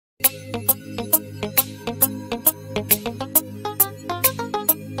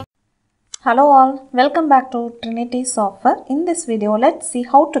Hello all, welcome back to Trinity Software. In this video, let's see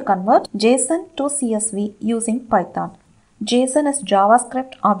how to convert JSON to CSV using Python. JSON is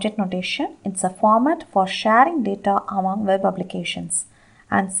JavaScript object notation. It's a format for sharing data among web applications.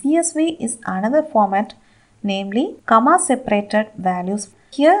 And CSV is another format, namely comma-separated values.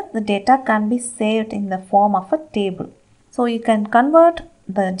 Here, the data can be saved in the form of a table. So you can convert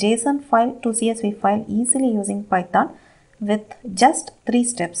the JSON file to CSV file easily using Python with just 3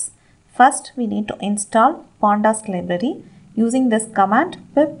 steps. First, we need to install Pandas library. Using this command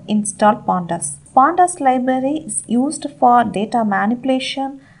pip install pandas. Pandas library is used for data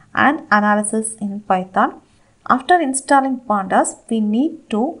manipulation and analysis in Python. After installing pandas, we need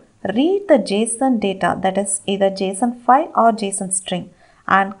to read the JSON data, that is either JSON file or JSON string,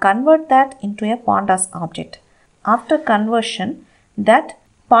 and convert that into a pandas object. After conversion, that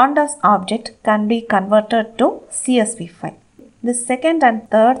pandas object can be converted to CSV file. The second and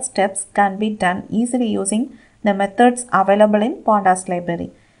third steps can be done easily using the methods available in Pandas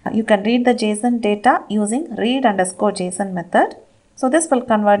library. You can read the JSON data using read_JSON method. So this will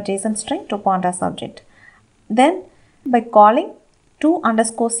convert JSON string to Pandas object. Then by calling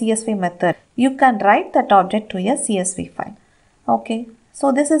to_CSV method, you can write that object to a CSV file. Okay,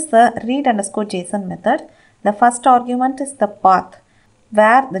 so this is the read_JSON method. The first argument is the path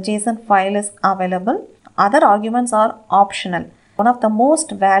where the JSON file is available. Other arguments are optional. One of the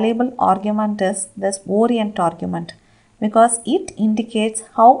most valuable argument is this orient argument because it indicates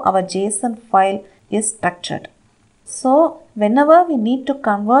how our JSON file is structured. So whenever we need to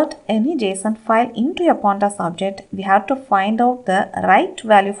convert any JSON file into a Pandas object, we have to find out the right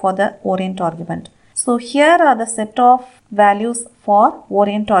value for the orient argument. So here are the set of values for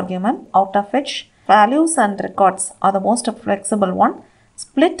orient argument, out of which values and records are the most flexible one.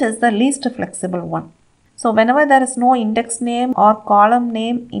 Split is the least flexible one. So whenever there is no index name or column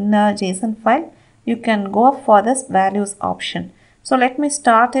name in a JSON file, you can go for this values option. So let me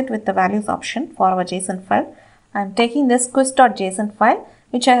start it with the values option for our JSON file. I am taking this quiz.json file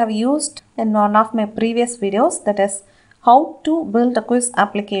which I have used in one of my previous videos, that is how to build a quiz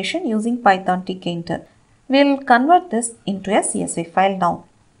application using Python Tkinter. We will convert this into a CSV file now.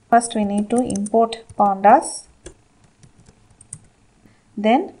 First we need to import pandas.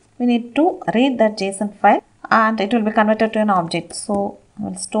 Then we need to read that JSON file and it will be converted to an object. So I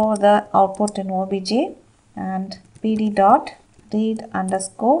will store the output in obj and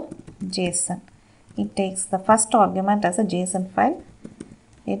pd.read_JSON. It takes the first argument as a JSON file.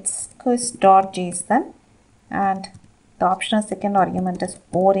 It's quiz.json and the optional second argument is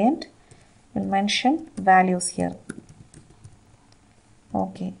orient. We'll mention values here.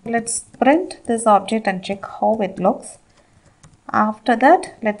 Okay, let's print this object and check how it looks. After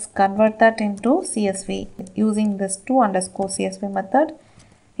that, let's convert that into CSV using this to_CSV method.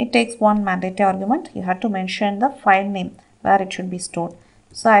 It takes one mandatory argument. You have to mention the file name where it should be stored.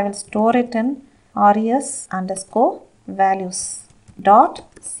 So I will store it in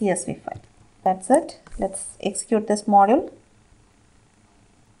res_values.csv file. That's it. Let's execute this module.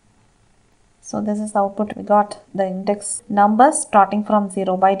 So this is the output. We got the index numbers starting from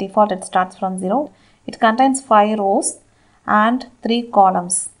 0. By default, it starts from 0. It contains 5 rows and 3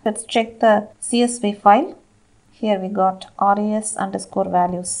 columns. Let's check the CSV file. Here we got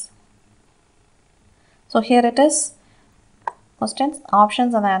res_values. So here it is. Questions,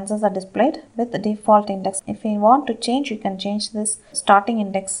 options and the answers are displayed with the default index. If you want to change, you can change this starting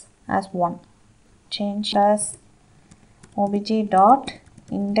index as 1. Change as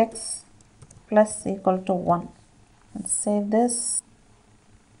obj.index plus equal to 1. Let's save this.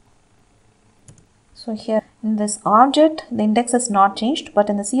 So here in this object, the index is not changed, but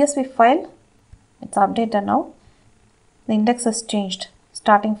in the CSV file, it's updated now. The index is changed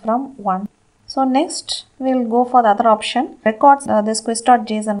starting from 1. So next, we'll go for the other option. Records, this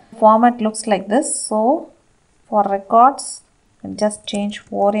quiz.json format looks like this. So for records, we'll just change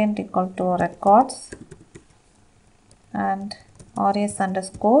orient equal to records and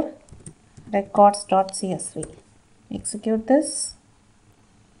res_records.csv. Execute this.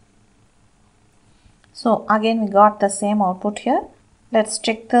 So again we got the same output here. Let's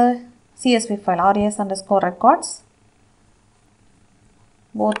check the CSV file res_records.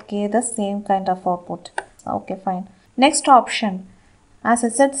 Both gave the same kind of output. Okay, fine. Next option, as I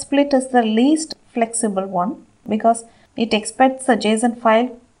said, split is the least flexible one because it expects the JSON file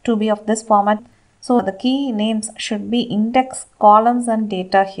to be of this format. So the key names should be index, columns and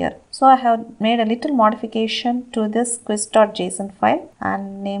data here. So I have made a little modification to this quiz.json file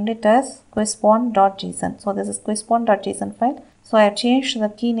and named it as quiz.json. So this is quiz.json file. So I have changed the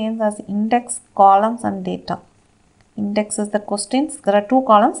key names as index, columns and data. Index is the questions. There are two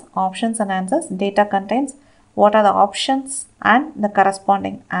columns, options and answers. Data contains what are the options and the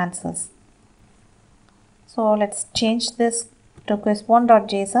corresponding answers. So let's change this to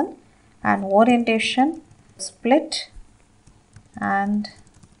quiz1.json and orientation split and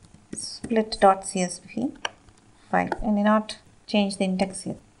split.csv file. I need not change the index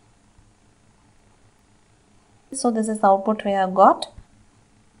here. So this is the output we have got.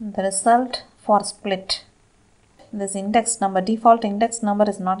 The result for split. This index number, default index number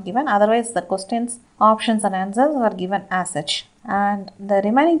is not given, otherwise the questions, options and answers are given as such. And the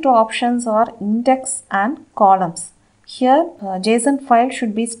remaining two options are index and columns. Here JSON file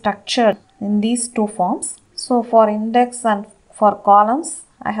should be structured in these two forms. So for index and for columns,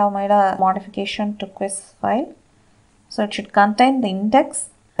 I have made a modification to quiz file. So it should contain the index,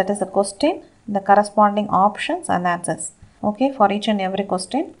 that is the question, the corresponding options and answers. Okay, for each and every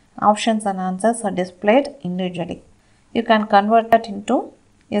question, options and answers are displayed individually. You can convert that into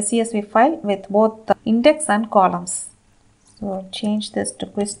a CSV file with both the index and columns. So change this to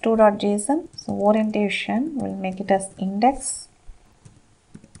quiz2.json. So orientation, we'll make it as index.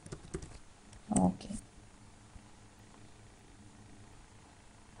 Okay.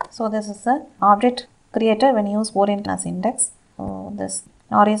 So this is the object created when you use orient as index. So this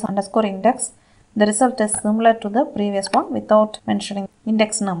res underscore index. The result is similar to the previous one without mentioning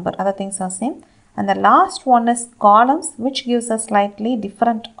index number. Other things are same. And the last one is columns, which gives a slightly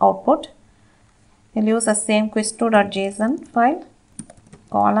different output. We'll use the same quiz2.json file,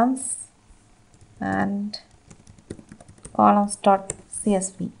 columns and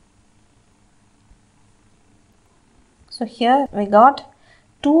columns.csv. So here we got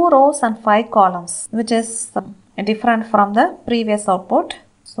 2 rows and 5 columns, which is different from the previous output.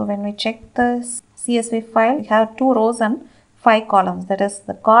 So when we check the CSV file, we have 2 rows and 5 columns. That is,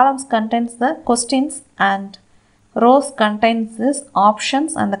 the columns contains the questions and rows contains this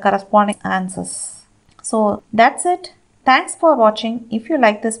options and the corresponding answers. So that's it. Thanks for watching. If you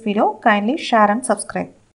like this video, kindly share and subscribe.